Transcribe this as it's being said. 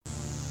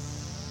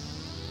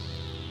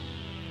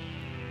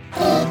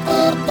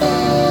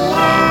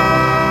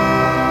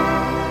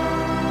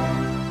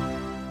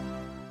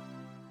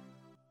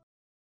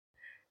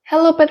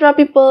Halo Petra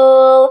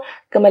People,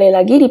 kembali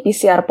lagi di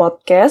PCR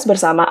Podcast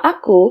bersama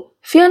aku,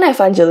 Fiona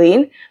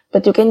Evangeline,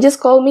 but you can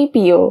just call me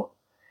Pio.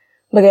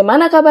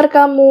 Bagaimana kabar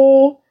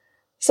kamu?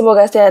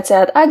 Semoga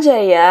sehat-sehat aja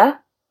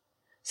ya.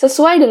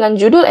 Sesuai dengan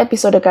judul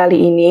episode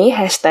kali ini,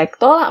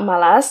 #tolak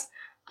malas,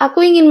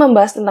 aku ingin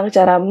membahas tentang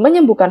cara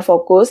menyembuhkan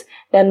fokus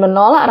dan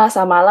menolak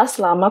rasa malas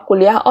selama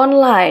kuliah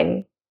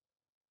online.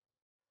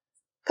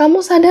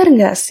 Kamu sadar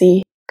nggak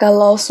sih?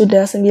 Kalau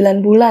sudah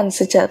 9 bulan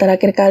sejak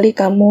terakhir kali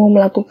kamu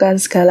melakukan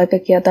segala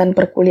kegiatan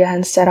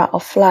perkuliahan secara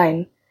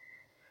offline.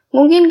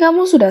 Mungkin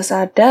kamu sudah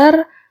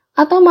sadar,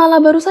 atau malah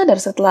baru sadar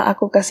setelah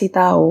aku kasih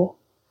tahu.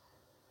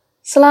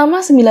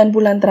 Selama 9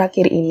 bulan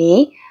terakhir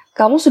ini,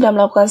 kamu sudah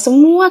melakukan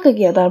semua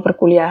kegiatan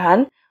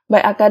perkuliahan,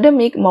 baik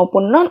akademik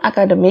maupun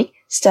non-akademik,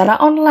 secara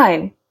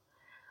online.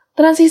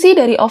 Transisi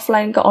dari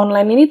offline ke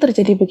online ini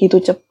terjadi begitu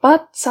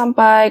cepat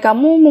sampai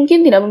kamu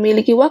mungkin tidak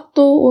memiliki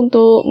waktu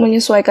untuk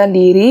menyesuaikan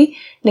diri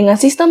dengan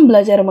sistem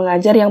belajar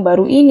mengajar yang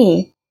baru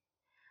ini.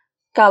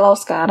 Kalau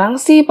sekarang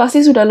sih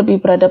pasti sudah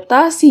lebih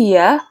beradaptasi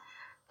ya,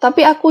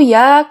 tapi aku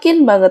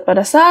yakin banget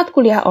pada saat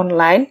kuliah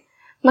online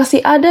masih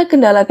ada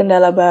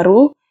kendala-kendala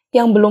baru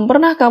yang belum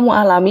pernah kamu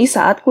alami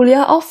saat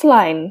kuliah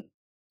offline.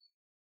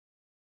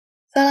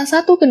 Salah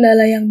satu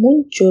kendala yang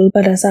muncul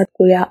pada saat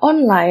kuliah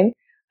online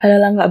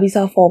adalah nggak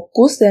bisa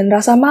fokus dan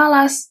rasa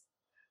malas.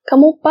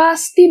 Kamu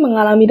pasti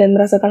mengalami dan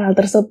merasakan hal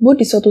tersebut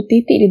di suatu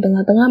titik di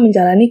tengah-tengah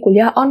menjalani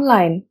kuliah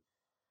online.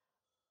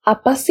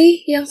 Apa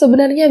sih yang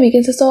sebenarnya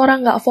bikin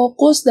seseorang nggak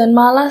fokus dan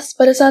malas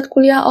pada saat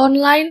kuliah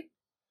online?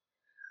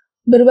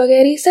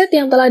 Berbagai riset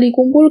yang telah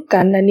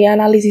dikumpulkan dan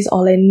dianalisis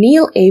oleh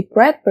Neil A.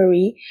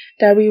 Bradbury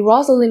dari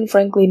Rosalind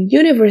Franklin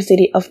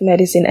University of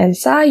Medicine and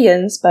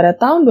Science pada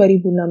tahun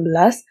 2016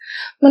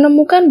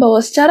 menemukan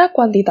bahwa secara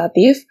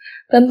kuantitatif,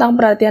 rentang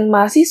perhatian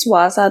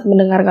mahasiswa saat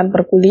mendengarkan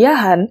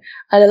perkuliahan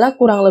adalah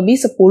kurang lebih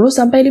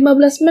 10-15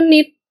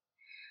 menit.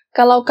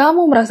 Kalau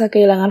kamu merasa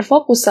kehilangan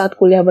fokus saat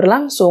kuliah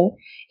berlangsung,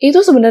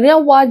 itu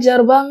sebenarnya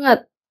wajar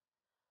banget.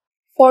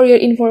 For your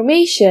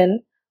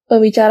information,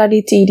 pembicara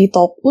di CED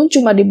Talk pun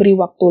cuma diberi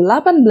waktu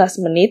 18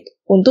 menit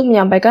untuk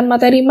menyampaikan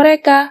materi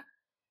mereka,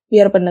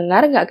 biar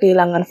pendengar nggak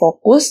kehilangan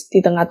fokus di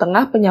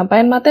tengah-tengah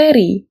penyampaian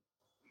materi.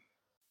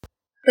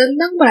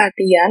 Rentang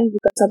perhatian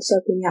bukan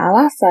satu-satunya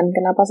alasan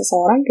kenapa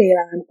seseorang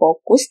kehilangan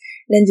fokus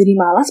dan jadi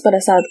malas pada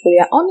saat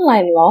kuliah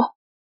online loh.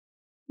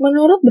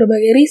 Menurut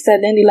berbagai riset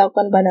yang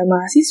dilakukan pada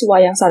mahasiswa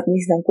yang saat ini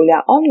sedang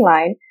kuliah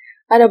online,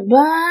 ada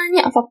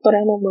banyak faktor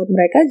yang membuat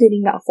mereka jadi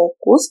nggak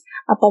fokus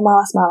atau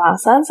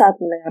malas-malasan saat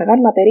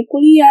mendengarkan materi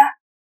kuliah.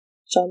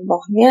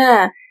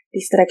 Contohnya,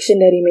 distraction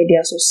dari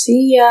media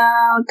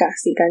sosial,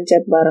 kasihkan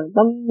chat bareng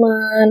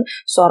teman,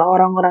 suara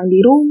orang-orang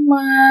di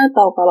rumah,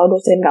 tahu kalau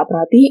dosen nggak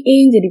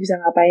perhatiin, jadi bisa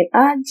ngapain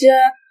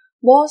aja,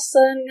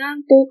 bosen,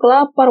 ngantuk,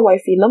 lapar,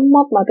 wifi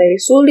lemot, materi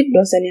sulit,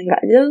 dosen yang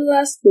nggak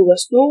jelas,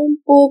 tugas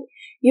numpuk,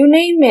 you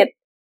name it.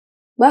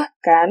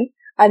 Bahkan,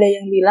 ada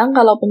yang bilang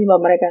kalau penyebab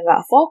mereka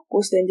nggak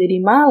fokus dan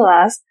jadi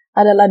malas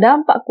adalah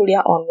dampak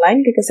kuliah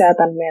online ke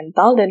kesehatan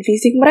mental dan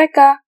fisik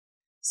mereka,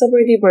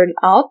 seperti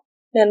burnout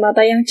dan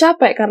mata yang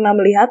capek karena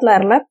melihat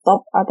layar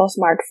laptop atau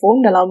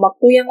smartphone dalam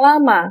waktu yang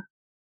lama.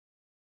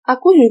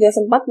 Aku juga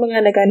sempat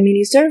mengadakan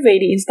mini survei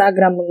di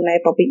Instagram mengenai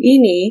topik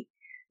ini,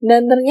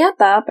 dan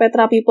ternyata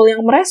Petra People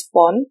yang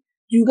merespon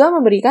juga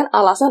memberikan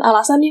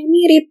alasan-alasan yang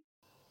mirip.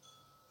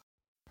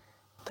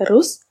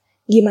 Terus,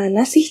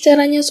 gimana sih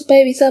caranya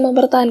supaya bisa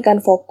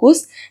mempertahankan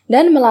fokus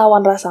dan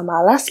melawan rasa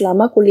malas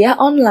selama kuliah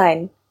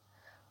online?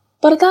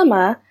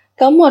 Pertama,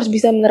 kamu harus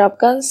bisa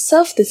menerapkan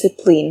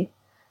self-discipline.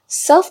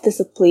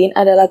 Self-discipline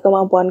adalah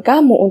kemampuan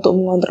kamu untuk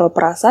mengontrol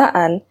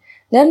perasaan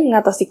dan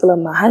mengatasi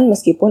kelemahan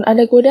meskipun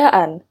ada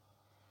godaan.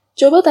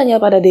 Coba tanya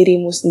pada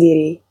dirimu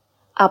sendiri,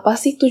 apa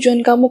sih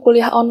tujuan kamu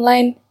kuliah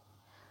online?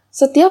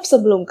 Setiap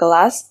sebelum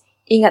kelas,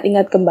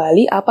 ingat-ingat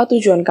kembali apa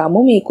tujuan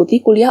kamu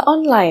mengikuti kuliah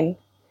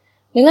online.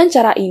 Dengan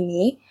cara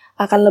ini,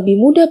 akan lebih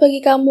mudah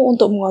bagi kamu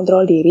untuk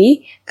mengontrol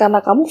diri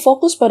karena kamu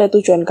fokus pada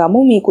tujuan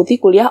kamu mengikuti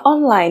kuliah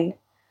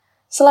online.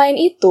 Selain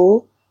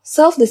itu,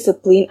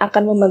 self-discipline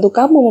akan membantu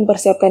kamu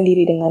mempersiapkan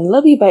diri dengan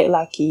lebih baik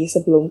lagi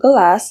sebelum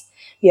kelas,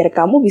 biar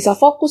kamu bisa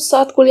fokus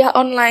saat kuliah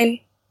online.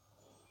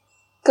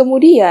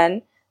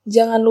 Kemudian,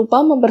 jangan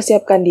lupa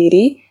mempersiapkan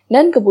diri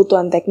dan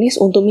kebutuhan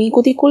teknis untuk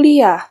mengikuti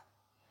kuliah.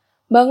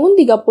 Bangun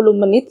 30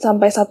 menit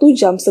sampai 1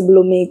 jam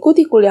sebelum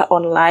mengikuti kuliah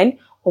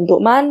online untuk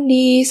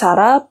mandi,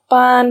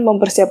 sarapan,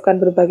 mempersiapkan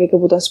berbagai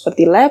kebutuhan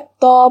seperti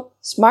laptop,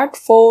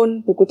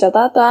 smartphone, buku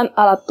catatan,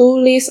 alat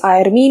tulis,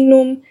 air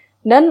minum,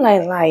 dan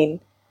lain-lain.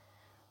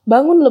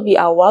 Bangun lebih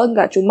awal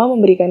nggak cuma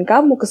memberikan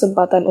kamu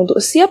kesempatan untuk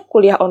siap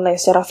kuliah online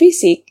secara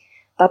fisik,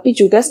 tapi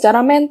juga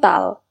secara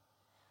mental.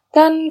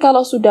 Kan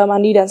kalau sudah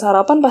mandi dan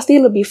sarapan pasti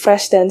lebih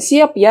fresh dan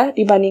siap ya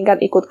dibandingkan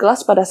ikut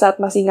kelas pada saat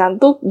masih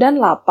ngantuk dan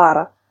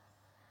lapar.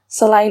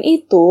 Selain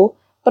itu,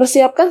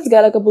 persiapkan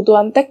segala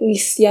kebutuhan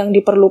teknis yang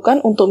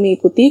diperlukan untuk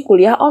mengikuti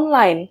kuliah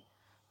online.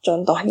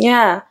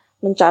 Contohnya,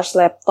 mencharge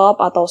laptop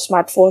atau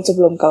smartphone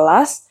sebelum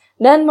kelas,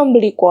 dan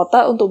membeli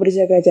kuota untuk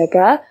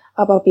berjaga-jaga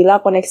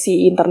apabila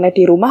koneksi internet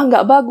di rumah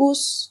nggak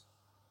bagus.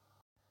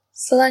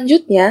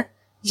 Selanjutnya,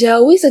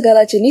 jauhi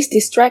segala jenis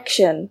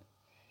distraction.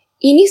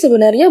 Ini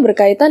sebenarnya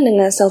berkaitan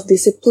dengan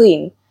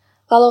self-discipline.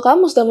 Kalau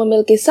kamu sudah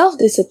memiliki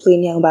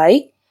self-discipline yang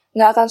baik,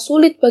 nggak akan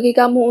sulit bagi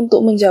kamu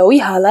untuk menjauhi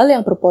hal-hal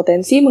yang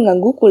berpotensi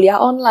mengganggu kuliah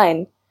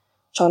online.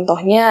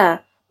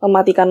 Contohnya,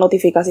 mematikan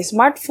notifikasi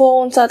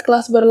smartphone saat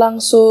kelas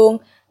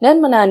berlangsung, dan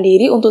menahan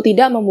diri untuk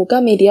tidak membuka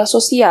media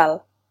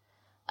sosial.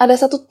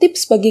 Ada satu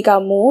tips bagi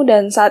kamu,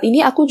 dan saat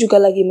ini aku juga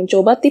lagi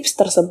mencoba tips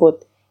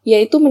tersebut,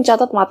 yaitu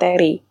mencatat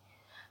materi.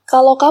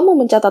 Kalau kamu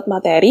mencatat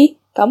materi,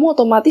 kamu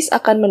otomatis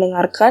akan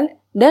mendengarkan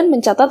dan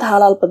mencatat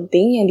hal-hal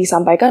penting yang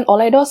disampaikan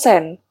oleh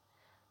dosen.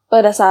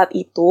 Pada saat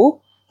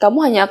itu, kamu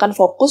hanya akan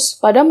fokus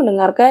pada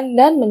mendengarkan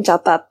dan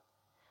mencatat.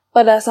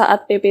 Pada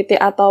saat PPT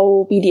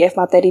atau PDF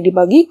materi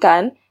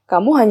dibagikan,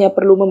 kamu hanya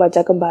perlu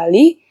membaca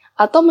kembali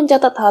atau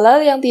mencatat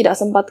hal-hal yang tidak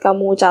sempat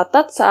kamu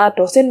catat saat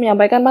dosen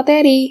menyampaikan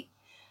materi.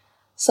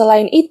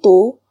 Selain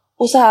itu,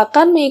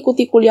 usahakan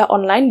mengikuti kuliah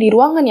online di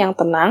ruangan yang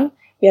tenang,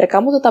 biar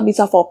kamu tetap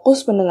bisa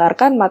fokus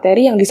mendengarkan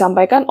materi yang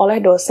disampaikan oleh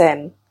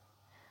dosen.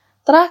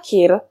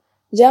 Terakhir,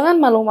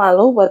 jangan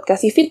malu-malu buat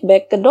kasih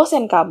feedback ke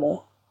dosen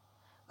kamu.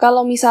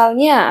 Kalau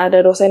misalnya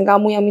ada dosen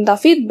kamu yang minta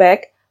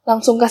feedback,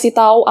 langsung kasih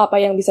tahu apa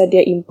yang bisa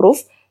dia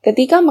improve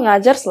ketika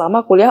mengajar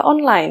selama kuliah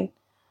online.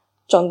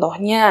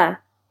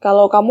 Contohnya,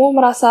 kalau kamu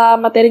merasa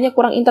materinya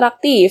kurang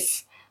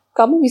interaktif,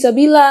 kamu bisa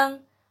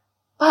bilang,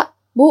 "Pak,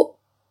 Bu,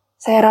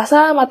 saya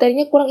rasa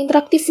materinya kurang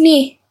interaktif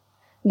nih."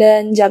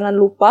 Dan jangan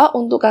lupa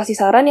untuk kasih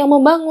saran yang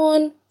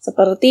membangun,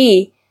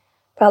 seperti,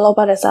 "Kalau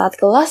pada saat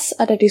kelas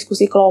ada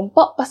diskusi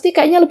kelompok, pasti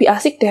kayaknya lebih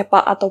asik deh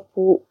Pak atau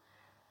Bu."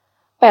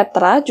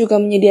 Petra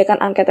juga menyediakan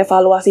angket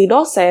evaluasi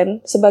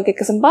dosen sebagai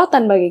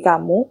kesempatan bagi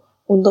kamu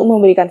untuk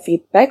memberikan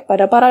feedback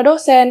pada para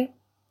dosen.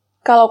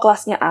 Kalau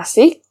kelasnya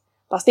asik,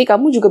 pasti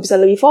kamu juga bisa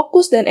lebih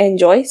fokus dan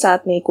enjoy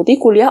saat mengikuti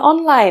kuliah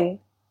online.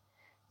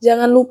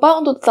 Jangan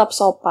lupa untuk tetap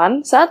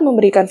sopan saat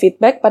memberikan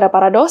feedback pada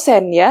para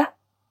dosen ya.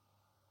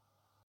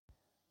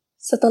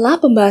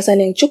 Setelah pembahasan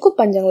yang cukup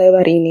panjang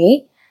lebar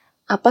ini,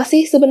 apa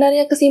sih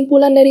sebenarnya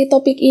kesimpulan dari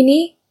topik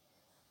ini?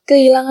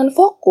 Kehilangan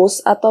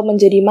fokus atau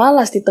menjadi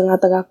malas di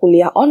tengah-tengah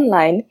kuliah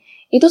online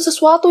itu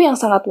sesuatu yang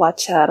sangat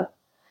wajar.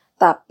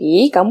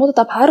 Tapi, kamu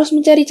tetap harus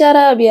mencari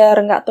cara biar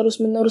nggak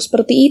terus-menerus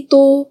seperti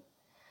itu.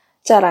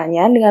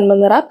 Caranya dengan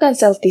menerapkan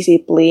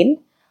self-discipline,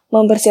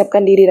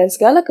 mempersiapkan diri dan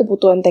segala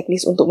kebutuhan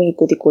teknis untuk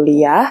mengikuti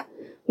kuliah,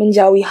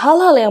 menjauhi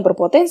hal-hal yang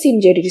berpotensi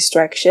menjadi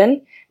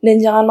distraction,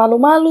 dan jangan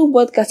malu-malu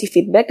buat kasih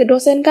feedback ke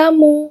dosen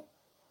kamu.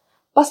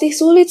 Pasti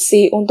sulit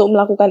sih untuk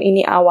melakukan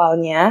ini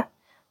awalnya,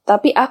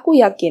 tapi aku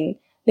yakin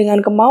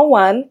dengan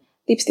kemauan,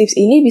 tips-tips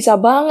ini bisa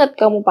banget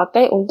kamu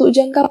pakai untuk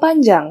jangka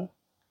panjang.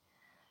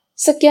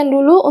 Sekian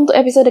dulu untuk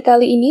episode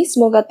kali ini,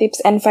 semoga tips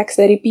and facts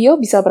dari Pio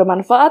bisa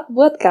bermanfaat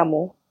buat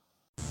kamu.